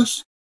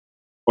groundless?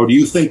 Or do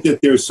you think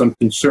that there's some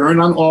concern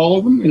on all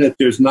of them? And if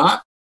there's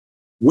not,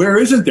 where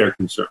isn't there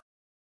concern?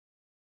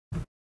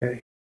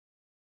 Okay.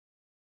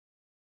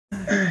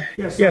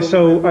 Yeah,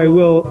 so I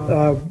will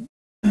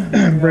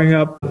bring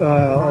up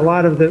a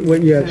lot of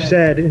what you have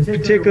said, in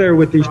particular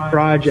with these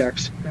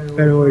projects that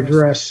will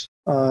address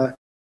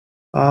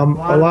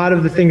a lot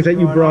of the things that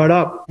you brought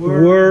up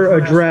were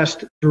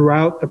addressed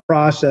throughout the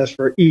process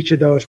for each of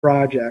those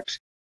projects.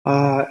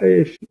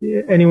 If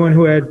anyone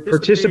who had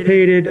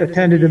participated,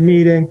 attended a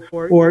meeting,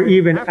 or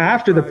even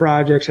after the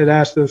projects had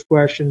asked those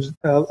questions,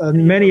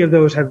 many of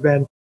those have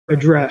been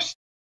addressed,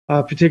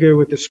 particularly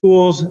with the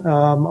schools.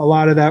 A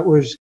lot of that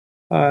was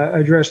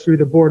addressed through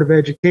the Board of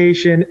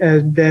Education.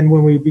 And then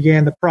when we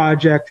began the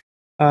project,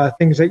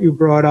 things that you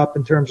brought up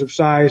in terms of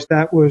size,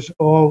 that was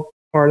all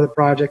part of the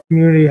project.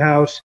 Community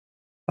house,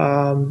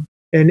 and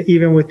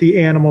even with the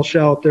animal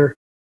shelter,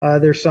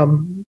 there's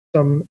some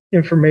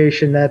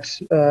information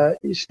that's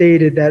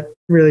stated that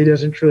really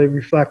doesn't truly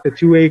reflect. The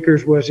 2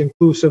 acres was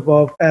inclusive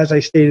of, as I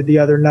stated the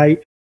other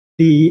night,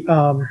 the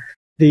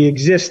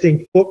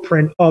existing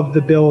footprint of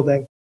the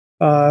building.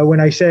 When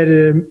I said,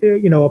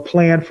 a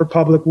plan for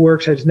public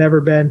works has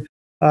never been,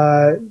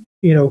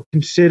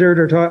 considered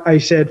or taught, I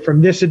said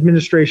from this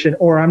administration,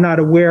 or I'm not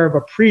aware of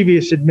a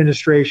previous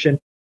administration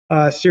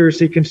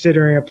seriously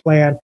considering a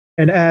plan.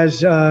 And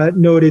as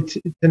noted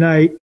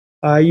tonight,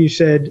 you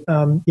said,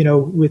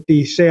 with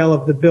the sale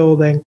of the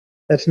building,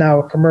 that's now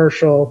a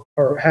commercial,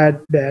 or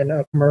had been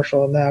a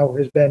commercial, and now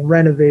has been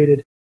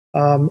renovated,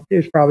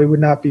 it probably would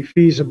not be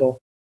feasible.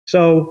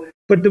 So,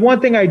 but the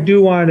one thing I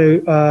do want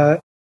to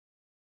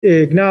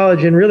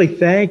acknowledge and really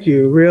thank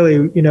you,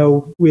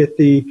 with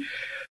the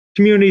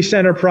community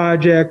center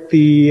project,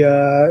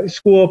 the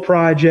school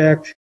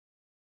project,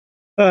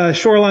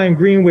 Shoreline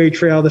Greenway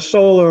Trail, the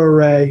solar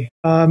array,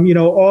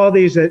 all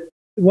these. That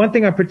one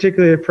thing I'm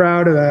particularly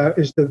proud of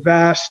is the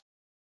vast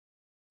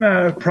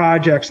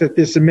projects that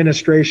this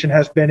administration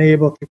has been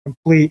able to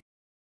complete.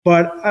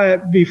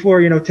 But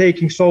before,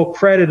 taking sole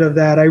credit of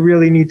that, I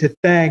really need to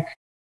thank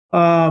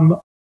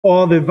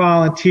all the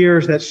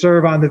volunteers that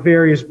serve on the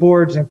various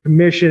boards and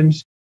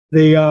commissions,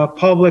 the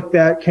public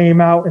that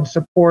came out and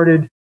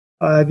supported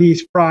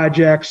these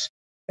projects,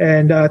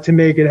 and to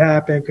make it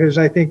happen, because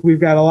I think we've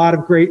got a lot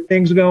of great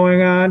things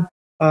going on.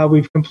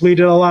 We've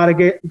completed a lot of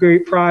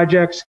great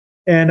projects,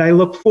 and I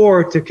look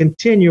forward to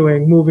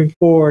continuing moving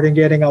forward and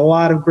getting a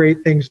lot of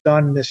great things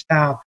done in this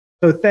town.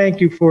 So thank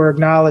you for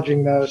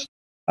acknowledging those.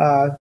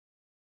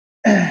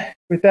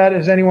 With that,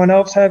 does anyone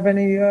else have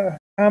any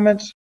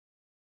comments?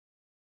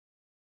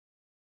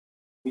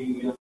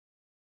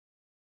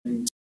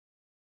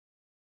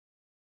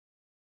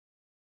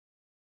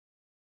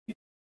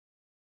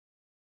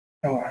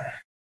 Oh,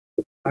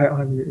 I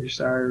unmute you.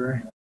 Sorry,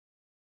 Ray.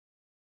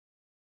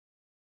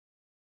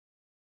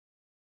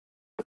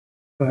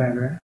 Go ahead,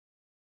 Ray.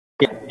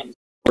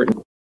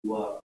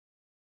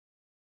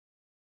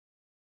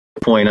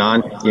 Point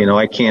on,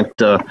 I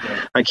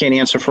can't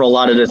answer for a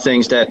lot of the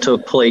things that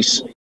took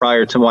place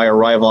prior to my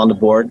arrival on the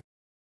board,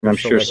 and I'm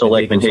sure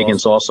Selectman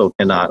Higgins also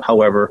cannot.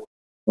 However,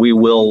 we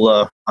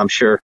will, I'm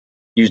sure,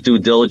 use due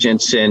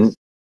diligence in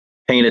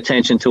paying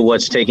attention to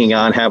what's taking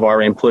on, have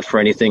our input for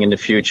anything in the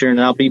future, and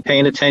I'll be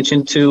paying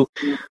attention to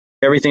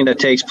everything that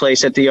takes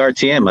place at the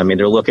RTM. I mean,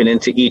 they're looking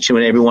into each and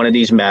every one of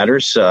these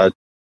matters.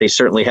 They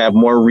certainly have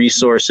more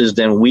resources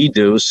than we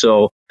do,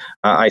 so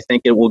I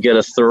think it will get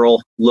a thorough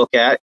look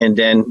at, and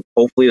then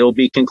hopefully there'll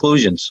be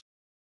conclusions.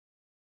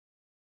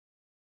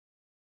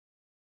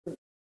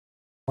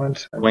 One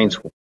second. Wayne's.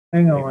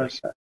 Hang on one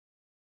second.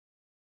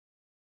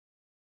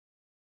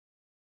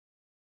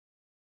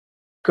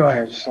 Go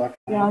ahead, Selectman.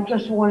 Yeah, I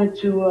just wanted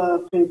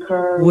to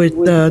concur with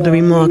the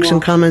remarks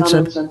and comments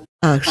of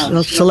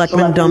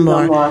Selectman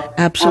Dunbar.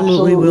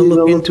 Absolutely, we'll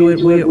look into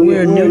it.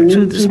 We're new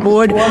to this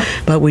board,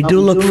 but we do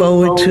look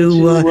forward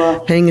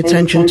to paying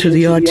attention to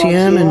the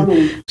RTM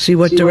and see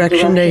what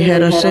direction they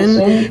head us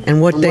in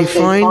and what they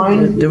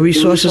find. The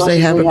resources they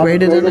have are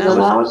greater than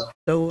ours.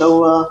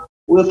 So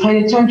we'll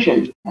pay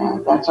attention.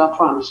 That's our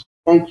promise.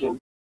 Thank you.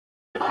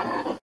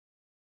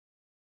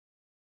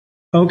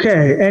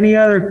 Okay, any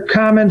other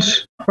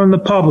comments from the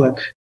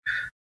public?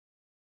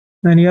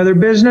 Any other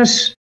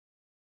business?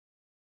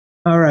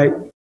 All right.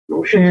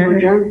 Motion to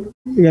adjourn?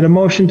 You got a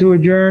motion to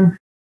adjourn?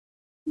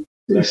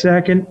 A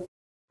second.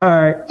 All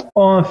right,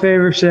 all in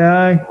favor, say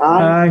aye.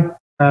 Aye.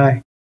 Aye.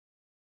 Aye.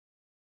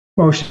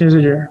 Motion is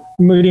adjourned.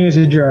 Meeting is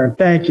adjourned.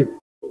 Thank you.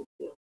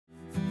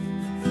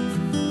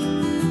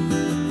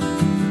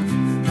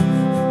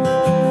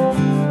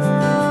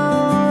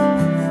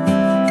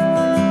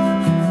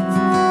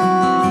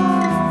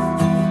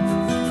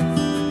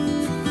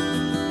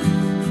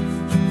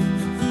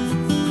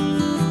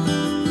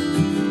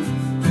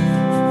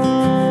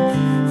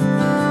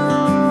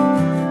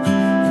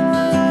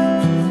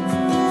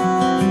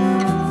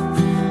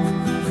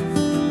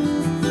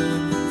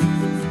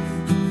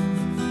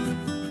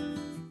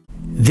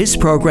 This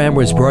program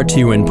was brought to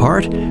you in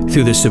part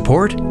through the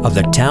support of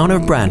the Town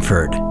of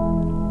Brantford.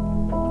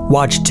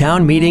 Watch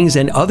town meetings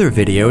and other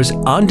videos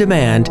on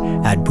demand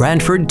at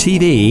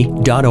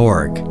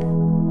BrantfordTV.org.